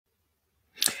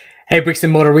Hey, bricks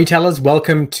and mortar retailers,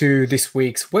 welcome to this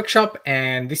week's workshop.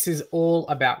 And this is all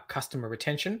about customer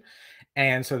retention.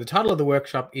 And so the title of the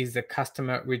workshop is the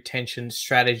Customer Retention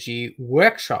Strategy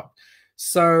Workshop.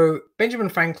 So Benjamin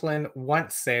Franklin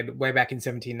once said way back in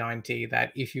 1790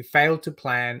 that if you fail to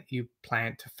plan, you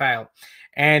plan to fail.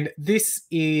 And this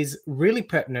is really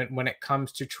pertinent when it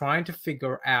comes to trying to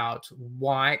figure out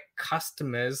why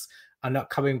customers are not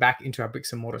coming back into our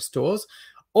bricks and mortar stores,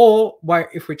 or why,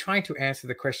 if we're trying to answer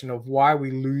the question of why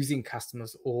we're losing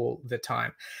customers all the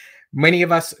time. Many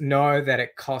of us know that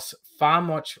it costs far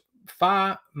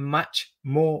much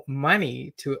more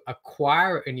money to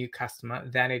acquire a new customer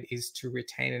than it is to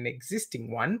retain an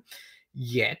existing one.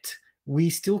 Yet we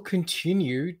still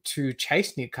continue to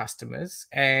chase new customers,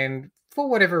 and for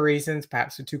whatever reasons,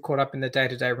 perhaps we're too caught up in the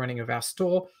day-to-day running of our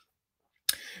store,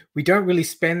 we don't really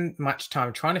spend much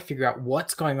time trying to figure out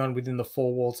what's going on within the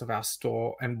four walls of our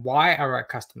store and why are our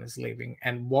customers leaving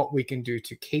and what we can do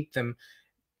to keep them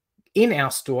in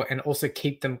our store and also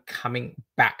keep them coming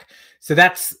back. So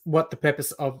that's what the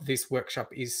purpose of this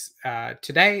workshop is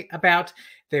today about.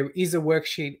 There is a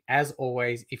worksheet as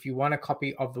always. If you want a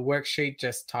copy of the worksheet,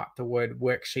 just type the word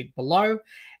worksheet below,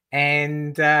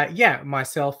 and yeah,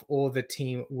 myself or the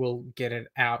team will get it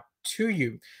out to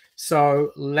you.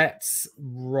 So let's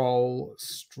roll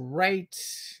straight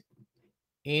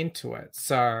into it.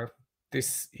 So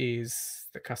this is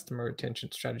the Customer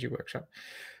Retention Strategy Workshop.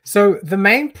 So the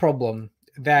main problem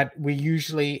that we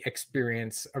usually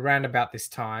experience around about this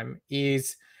time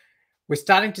is we're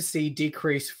starting to see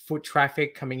decreased foot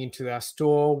traffic coming into our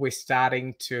store. We're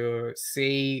starting to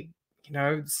see,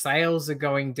 sales are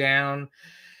going down.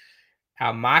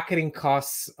 Our marketing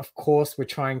costs, of course, we're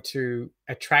trying to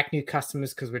attract new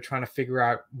customers because we're trying to figure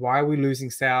out why we're losing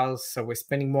sales. So we're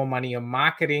spending more money on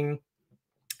marketing.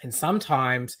 And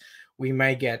sometimes we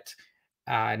may get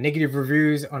negative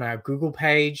reviews on our Google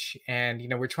page. And,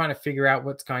 we're trying to figure out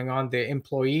what's going on. The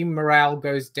employee morale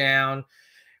goes down.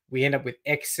 We end up with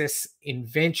excess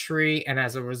inventory. And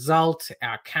as a result,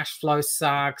 our cash flow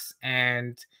sucks.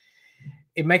 And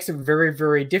it makes it very,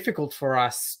 very difficult for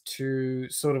us to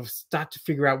sort of start to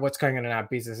figure out what's going on in our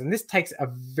business. And this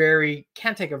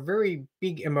can take a very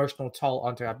big emotional toll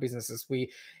onto our businesses.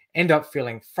 We end up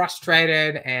feeling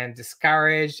frustrated and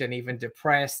discouraged and even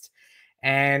depressed.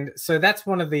 And so that's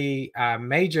one of the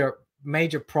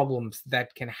major problems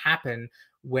that can happen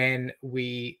when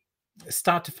we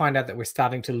start to find out that we're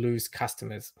starting to lose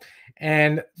customers.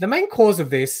 And the main cause of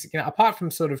this, apart from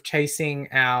sort of chasing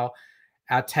our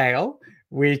tail,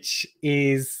 which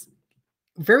is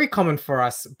very common for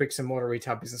us bricks and mortar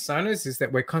retail business owners, is that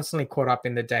we're constantly caught up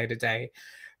in the day-to-day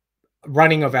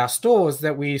running of our stores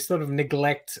that we sort of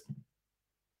neglect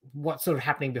what's sort of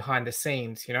happening behind the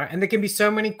scenes, and there can be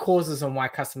so many causes on why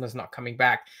customers not coming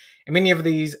back. And many of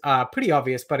these are pretty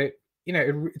obvious, but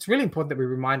it's really important that we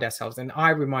remind ourselves, and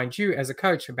I remind you as a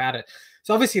coach about it.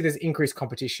 So obviously there's increased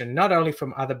competition, not only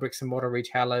from other bricks and mortar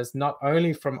retailers, not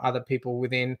only from other people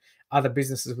within other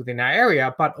businesses within our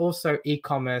area, but also our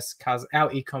e-commerce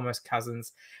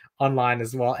cousins online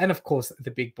as well. And of course,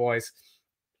 the big boys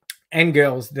and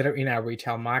girls that are in our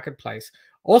retail marketplace.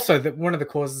 Also, one of the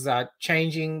causes are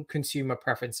changing consumer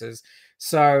preferences.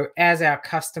 So as our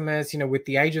customers, with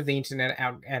the age of the internet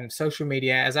and social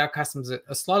media, as our customers are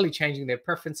slowly changing their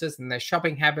preferences and their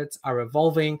shopping habits are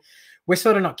evolving, we're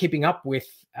sort of not keeping up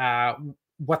with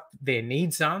what their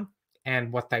needs are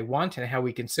and what they want and how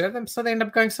we can serve them. So they end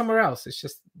up going somewhere else. It's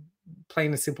just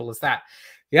plain as simple as that.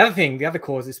 The other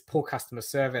cause is poor customer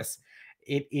service.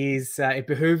 It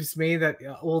behooves me that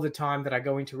all the time that I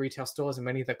go into retail stores and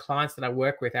many of the clients that I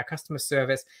work with, our customer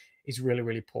service is really,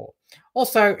 really poor.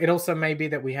 It also may be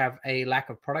that we have a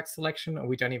lack of product selection, or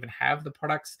we don't even have the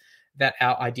products that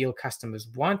our ideal customers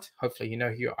want. Hopefully, you know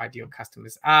who your ideal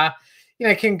customers are.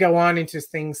 It can go on into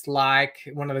things like,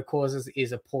 one of the causes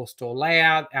is a poor store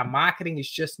layout. Our marketing is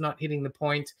just not hitting the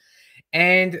point.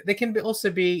 And there can also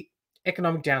be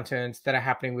economic downturns that are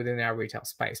happening within our retail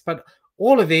space. But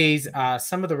all of these are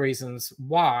some of the reasons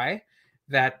why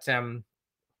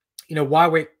why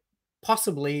we're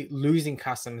possibly losing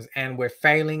customers and we're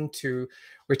failing to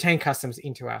retain customers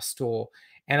into our store.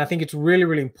 And I think it's really,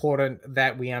 really important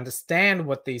that we understand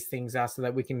what these things are so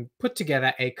that we can put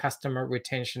together a customer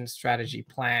retention strategy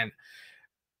plan.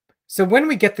 So when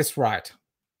we get this right,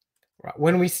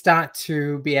 when we start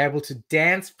to be able to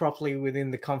dance properly within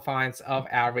the confines of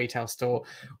our retail store,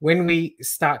 when we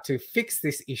start to fix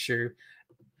this issue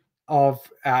of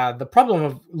the problem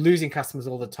of losing customers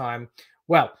all the time,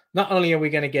 well, not only are we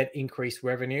going to get increased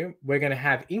revenue, we're going to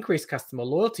have increased customer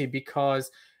loyalty, because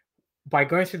by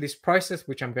going through this process,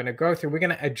 which I'm going to go through, we're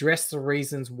going to address the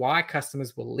reasons why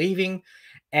customers were leaving.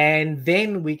 And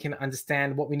then we can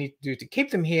understand what we need to do to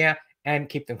keep them here and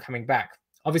keep them coming back.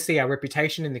 Obviously, our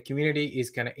reputation in the community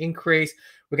is going to increase.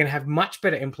 We're going to have much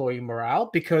better employee morale,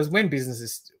 because when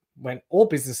all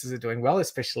businesses are doing well,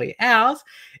 especially ours,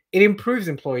 it improves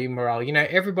employee morale. You know,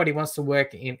 everybody wants to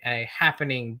work in a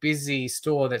happening, busy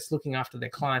store that's looking after their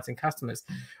clients and customers.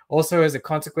 Also, as a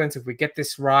consequence, if we get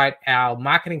this right, our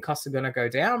marketing costs are going to go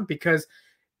down, because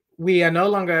we are no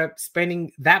longer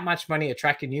spending that much money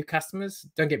attracting new customers.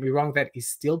 Don't get me wrong, that is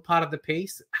still part of the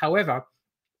piece. However,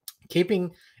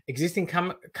 keeping existing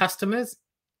customers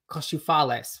costs you far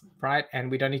less, right?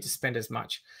 And we don't need to spend as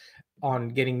much on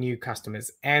getting new customers.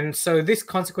 And so this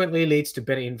consequently leads to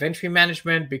better inventory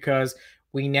management, because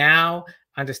we now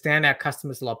understand our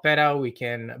customers a lot better. We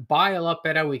can buy a lot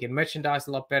better. We can merchandise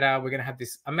a lot better. We're going to have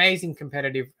this amazing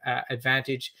competitive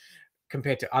advantage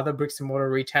compared to other bricks and mortar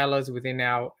retailers within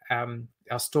our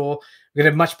store. We're going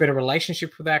to have much better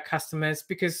relationship with our customers,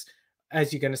 because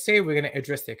as you're going to see, we're going to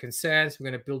address their concerns. We're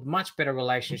going to build much better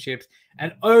relationships.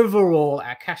 And overall,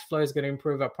 our cash flow is going to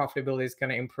improve. Our profitability is going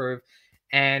to improve.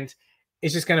 And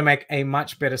it's just going to make a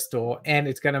much better store. And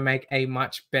it's going to make a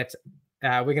much better,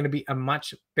 we're going to be a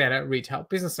much better retail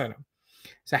business owner.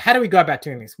 So how do we go about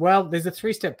doing this? Well, there's a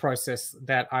 3-step process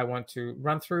that I want to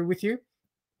run through with you.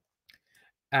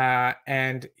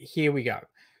 And here we go.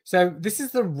 So this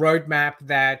is the roadmap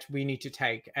that we need to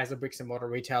take as a bricks and mortar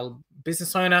retail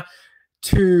business owner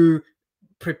to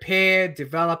prepare,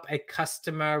 develop a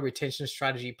customer retention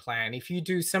strategy plan. If you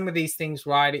do some of these things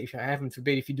right, if heaven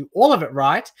forbid, if you do all of it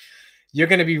right, you're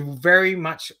going to be very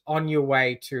much on your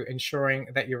way to ensuring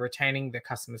that you're retaining the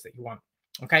customers that you want.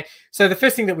 Okay. So the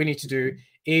first thing that we need to do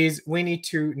is we need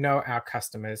to know our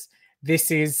customers.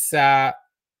 This is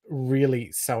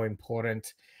really so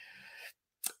important.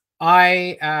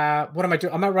 What am I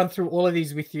doing? I'm going to run through all of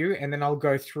these with you, and then I'll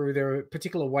go through the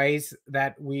particular ways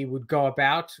that we would go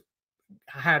about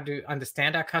how to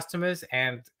understand our customers,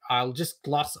 and I'll just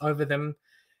gloss over them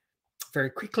very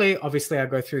quickly. Obviously, I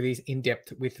go through these in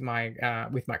depth with my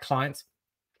clients.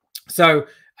 So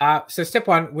step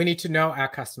 1, we need to know our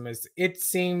customers. It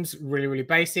seems really, really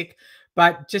basic,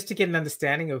 but just to get an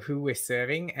understanding of who we're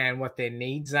serving and what their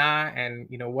needs are, and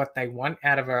what they want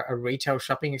out of a retail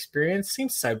shopping experience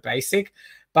seems so basic,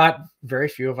 but very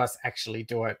few of us actually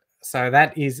do it. So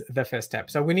that is the first step.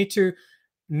 So we need to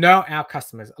know our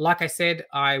customers. Like I said,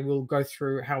 I will go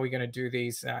through how we're going to do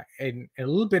these in a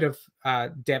little bit of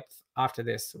depth after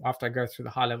this, after I go through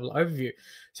the high level overview.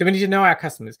 So we need to know our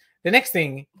customers. The next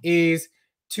thing is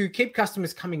to keep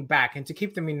customers coming back and to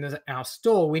keep them in our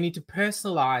store. We need to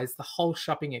personalize the whole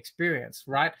shopping experience,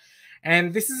 right?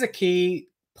 And this is a key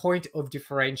point of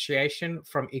differentiation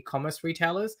from e-commerce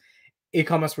retailers.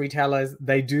 E-commerce retailers,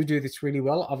 they do this really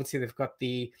well. Obviously, they've got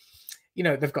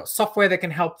they've got software that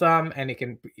can help them, and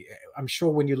I'm sure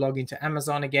when you log into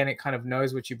Amazon again, it kind of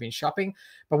knows what you've been shopping.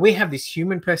 But we have this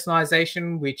human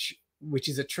personalization, which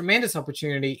is a tremendous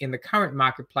opportunity in the current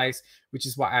marketplace, which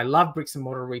is why I love bricks and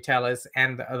mortar retailers,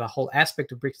 and the whole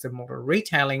aspect of bricks and mortar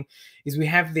retailing is we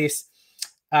have this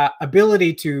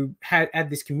ability to add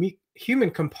this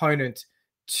human component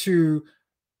to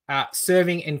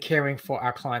serving and caring for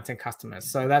our clients and customers.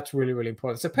 So that's really, really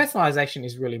important. So personalization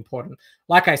is really important.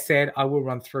 Like I said, I will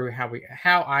run through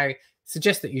how I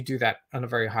suggest that you do that on a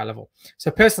very high level. So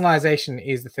personalization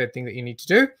is the third thing that you need to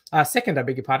do. Second, I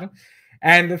beg your pardon.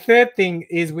 And the third thing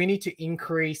is we need to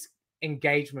increase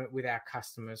engagement with our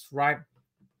customers, right?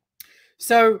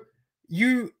 So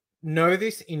you know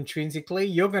this intrinsically.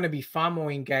 You're going to be far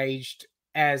more engaged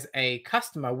as a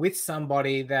customer with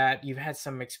somebody that you've had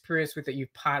some experience with, that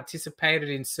you've participated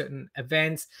in certain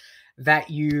events, that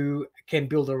you can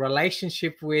build a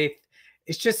relationship with.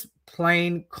 It's just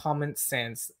plain common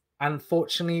sense.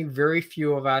 Unfortunately, very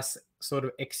few of us sort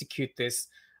of execute this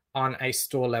on a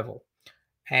store level.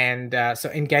 And so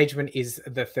engagement is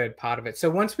the third part of it. So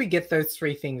once we get those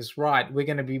 3 things right, we're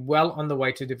going to be well on the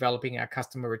way to developing our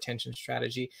customer retention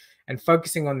strategy. And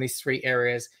focusing on these 3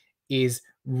 areas is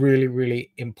really,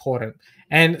 really important.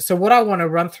 And so what I want to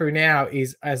run through now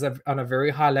is, on a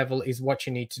very high level, is what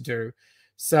you need to do.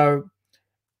 So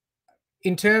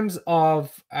in terms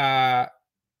of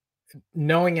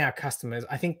knowing our customers,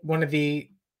 I think one of the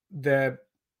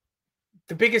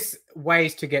biggest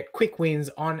ways to get quick wins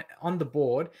on the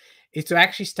board is to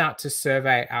actually start to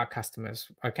survey our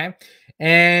customers. Okay.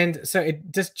 And so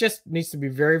it just needs to be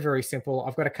very, very simple.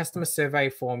 I've got a customer survey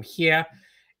form here.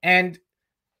 And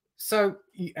so,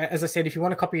 as I said, if you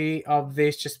want a copy of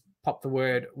this, just pop the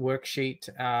word worksheet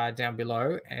down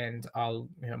below, and I'll,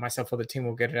 myself or the team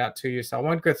will get it out to you. So I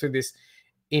won't go through this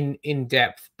in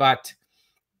depth, but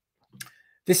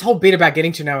this whole bit about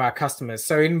getting to know our customers.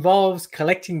 So it involves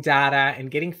collecting data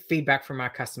and getting feedback from our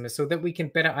customers so that we can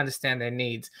better understand their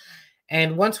needs.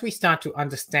 And once we start to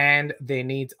understand their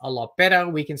needs a lot better,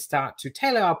 we can start to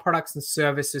tailor our products and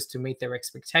services to meet their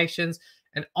expectations.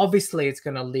 And obviously, it's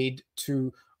going to lead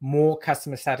to more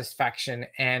customer satisfaction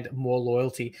and more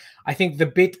loyalty. I think the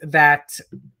bit that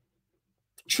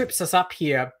trips us up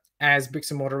here as bricks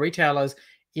and mortar retailers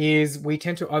is we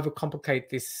tend to overcomplicate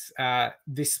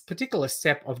this particular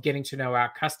step of getting to know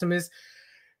our customers.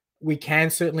 We can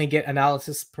certainly get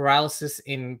analysis paralysis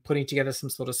in putting together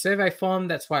some sort of survey form.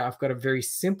 That's why I've got a very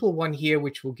simple one here,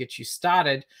 which will get you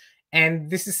started. And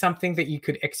this is something that you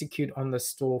could execute on the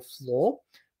store floor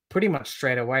pretty much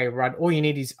straight away, right? All you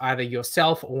need is either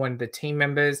yourself or one of the team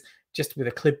members just with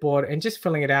a clipboard and just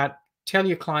filling it out. Tell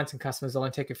your clients and customers, it'll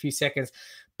only take a few seconds.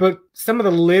 But some of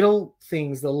the little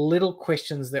things, the little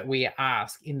questions that we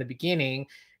ask in the beginning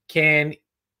can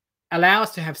allow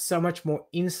us to have so much more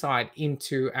insight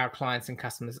into our clients and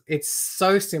customers. It's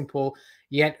so simple,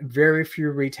 yet very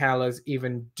few retailers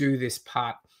even do this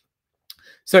part.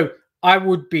 So I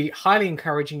would be highly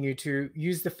encouraging you to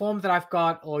use the form that I've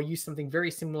got or use something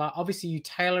very similar. Obviously, you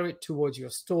tailor it towards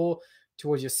your store,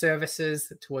 towards your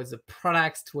services, towards the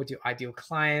products, towards your ideal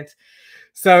client.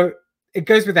 So it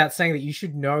goes without saying that you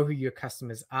should know who your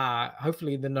customers are.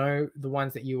 Hopefully, the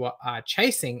ones that you are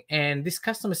chasing. And this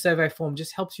customer survey form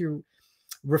just helps you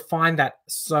refine that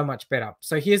so much better.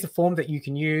 So here's a form that you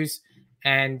can use.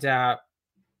 And yeah,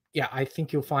 I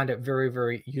think you'll find it very,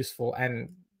 very useful. And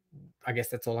I guess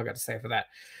that's all I got to say for that.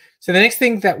 So the next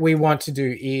thing that we want to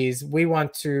do is we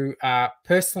want to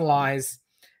personalize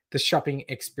the shopping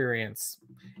experience.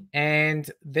 And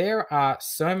there are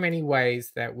so many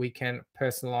ways that we can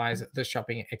personalize the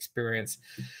shopping experience.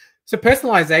 So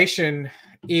personalization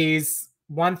is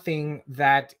one thing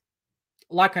that,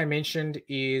 like I mentioned,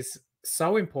 is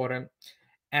so important.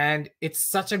 And it's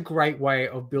such a great way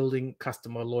of building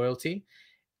customer loyalty.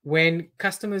 When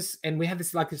customers, and we have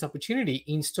this opportunity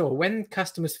in store, when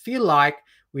customers feel like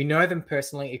we know them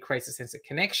personally, it creates a sense of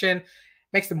connection,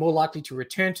 makes them more likely to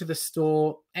return to the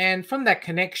store. And from that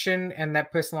connection and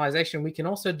that personalization, we can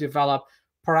also develop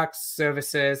products,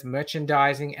 services,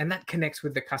 merchandising, and that connects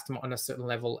with the customer on a certain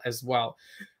level as well.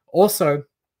 Also,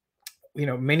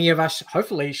 many of us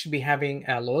hopefully should be having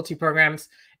loyalty programs.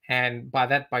 And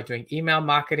by doing email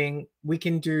marketing, we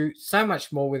can do so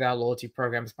much more with our loyalty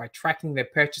programs by tracking their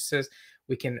purchases.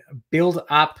 We can build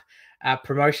up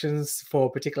promotions for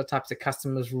particular types of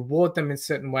customers, reward them in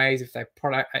certain ways if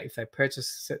they purchase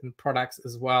certain products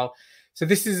as well. So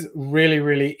this is really,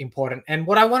 really important. And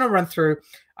what I want to run through,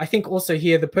 I think also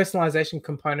here, the personalization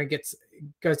component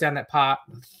goes down that path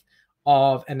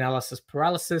of analysis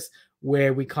paralysis,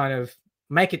 where we kind of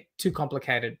make it too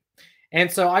complicated. And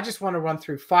so I just want to run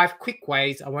through 5 quick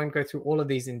ways, I won't go through all of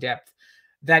these in depth,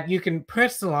 that you can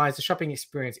personalize the shopping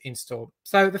experience in store.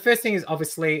 So the first thing is,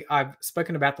 obviously, I've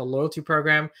spoken about the loyalty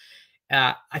program.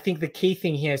 I think the key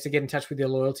thing here is to get in touch with your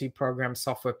loyalty program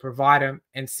software provider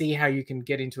and see how you can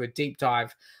get into a deep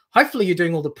dive. Hopefully you're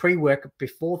doing all the pre-work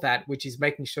before that, which is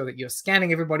making sure that you're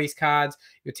scanning everybody's cards,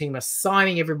 your team are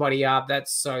signing everybody up.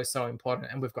 That's so, so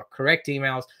important. And we've got correct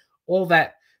emails, all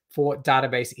that for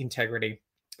database integrity.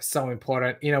 So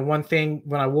important. One thing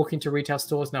when I walk into retail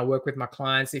stores and I work with my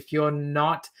clients, if you're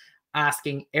not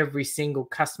asking every single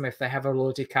customer if they have a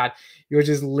loyalty card, you're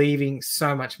just leaving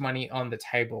so much money on the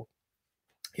table.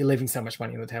 You're leaving so much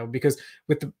money on the table because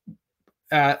with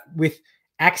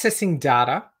accessing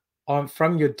data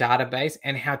from your database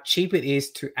and how cheap it is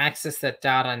to access that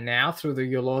data now through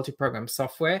your loyalty program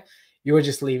software, you're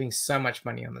just leaving so much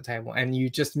money on the table, and you're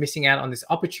just missing out on this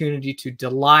opportunity to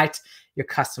delight your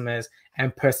customers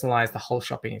and personalize the whole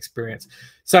shopping experience.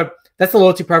 So that's the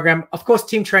loyalty program. Of course,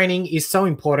 team training is so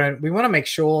important. We want to make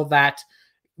sure that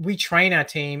we train our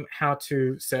team how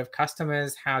to serve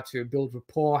customers, how to build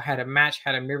rapport, how to match,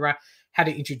 how to mirror, how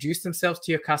to introduce themselves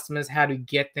to your customers, how to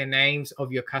get the names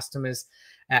of your customers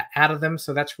out of them.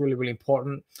 So that's really, really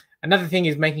important. Another thing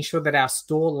is making sure that our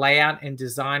store layout and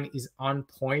design is on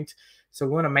point. So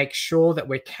we want to make sure that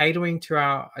we're catering to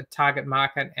our target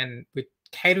market and we're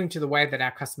catering to the way that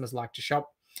our customers like to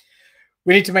shop.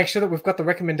 We need to make sure that we've got the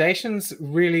recommendations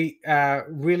really,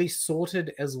 really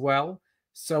sorted as well.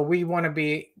 So you want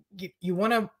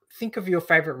to think of your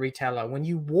favorite retailer. When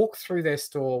you walk through their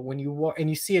store, when you walk and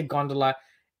you see a gondola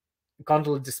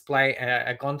display,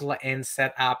 a gondola end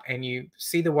set up, and you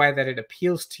see the way that it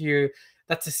appeals to you,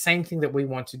 that's the same thing that we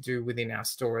want to do within our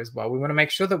store as well. We want to make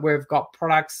sure that we've got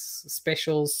products,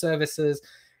 specials, services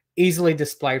easily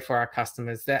displayed for our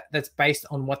customers that's based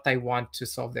on what they want to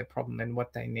solve their problem and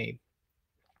what they need.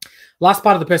 Last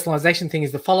part of the personalization thing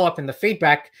is the follow-up and the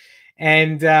feedback.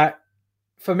 And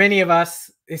for many of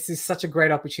us, this is such a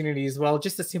great opportunity as well.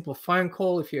 Just a simple phone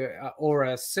call, if you or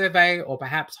a survey, or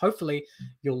perhaps hopefully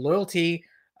your loyalty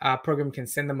program can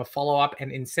send them a follow-up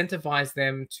and incentivize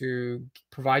them to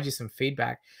provide you some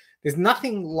feedback. There's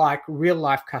nothing like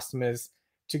real-life customers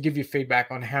to give you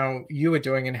feedback on how you are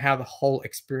doing and how the whole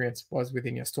experience was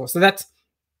within your store. So that's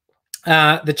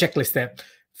the checklist there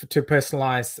to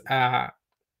personalize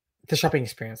the shopping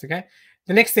experience. Okay.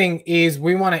 The next thing is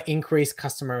we want to increase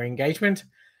customer engagement.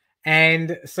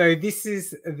 And so this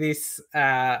is this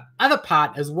other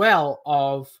part as well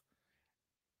of,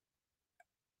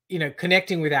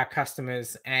 connecting with our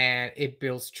customers, and it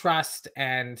builds trust,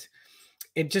 and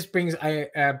it just brings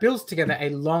builds together a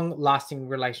long-lasting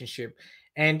relationship.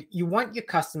 And you want your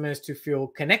customers to feel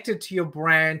connected to your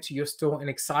brand, to your store, and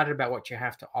excited about what you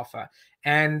have to offer.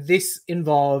 And this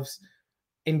involves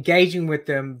engaging with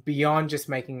them beyond just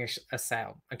making a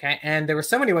sale. Okay. And there are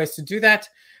so many ways to do that.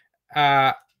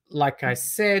 Like I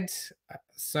said,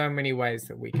 so many ways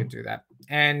that we can do that.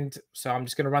 And so I'm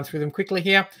just going to run through them quickly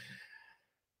here.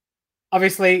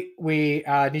 Obviously, we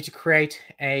need to create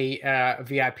a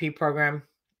VIP program,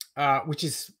 which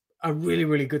is a really,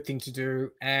 really good thing to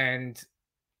do. And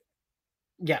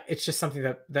yeah, it's just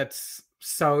something that's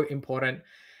so important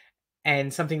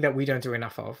and something that we don't do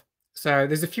enough of. So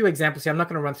there's a few examples here. I'm not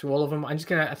going to run through all of them. I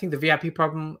think the VIP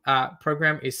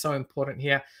program is so important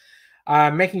here.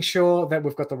 Making sure that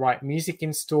we've got the right music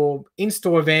in store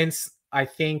events, I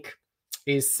think,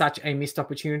 is such a missed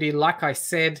opportunity. Like I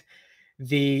said,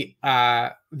 the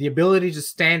ability to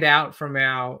stand out from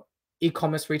our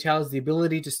e-commerce retailers, the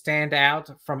ability to stand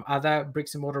out from other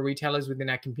bricks and mortar retailers within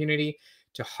our community,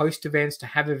 to host events, to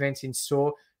have events in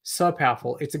store, so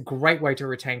powerful. It's a great way to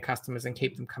retain customers and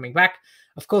keep them coming back.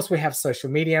 Of course, we have social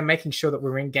media, making sure that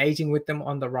we're engaging with them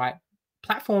on the right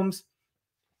platforms,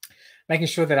 making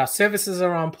sure that our services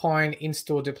are on point,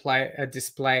 in-store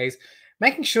displays,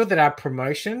 making sure that our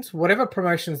promotions, whatever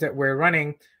promotions that we're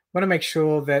running, want to make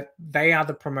sure that they are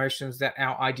the promotions that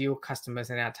our ideal customers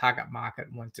and our target market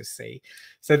want to see.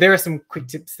 So there are some quick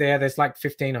tips there. There's like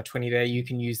 15 or 20 there. You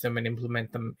can use them and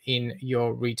implement them in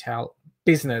your retail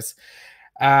business.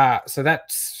 So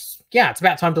that's, it's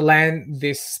about time to land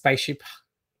this spaceship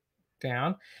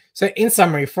down. So in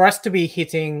summary, for us to be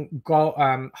hitting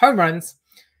home runs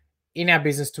in our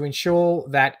business, to ensure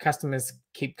that customers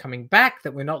keep coming back,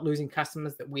 that we're not losing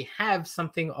customers, that we have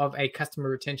something of a customer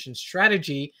retention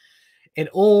strategy, it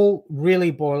all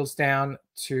really boils down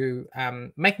to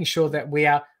making sure that we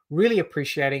are really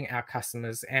appreciating our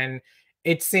customers. And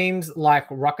it seems like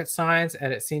rocket science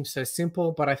and it seems so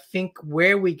simple, but I think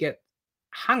where we get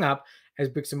hung up as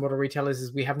bricks and mortar retailers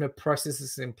is we have no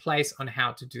processes in place on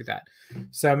how to do that.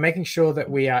 So making sure that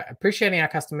we are appreciating our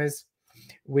customers.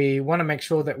 We want to make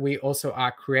sure that we also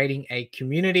are creating a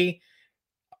community,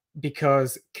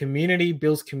 because community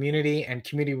builds community, and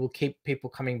community will keep people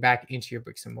coming back into your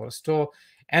bricks and mortar store.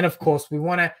 And of course, we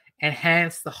want to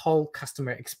enhance the whole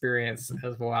customer experience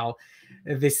as well.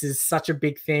 This is such a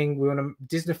big thing. We want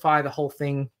to Disneyfy the whole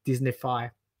thing,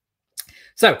 Disneyfy.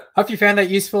 So hope you found that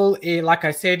useful. Like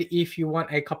I said, if you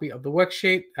want a copy of the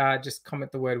worksheet, just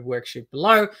comment the word worksheet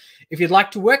below. If you'd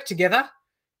like to work together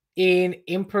in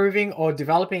improving or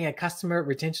developing a customer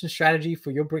retention strategy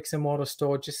for your bricks and mortar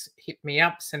store, just hit me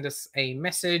up, send us a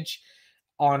message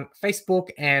on Facebook,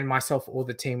 and myself or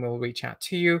the team will reach out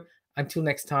to you. Until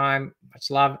next time, much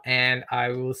love, and I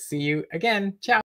will see you again. Ciao.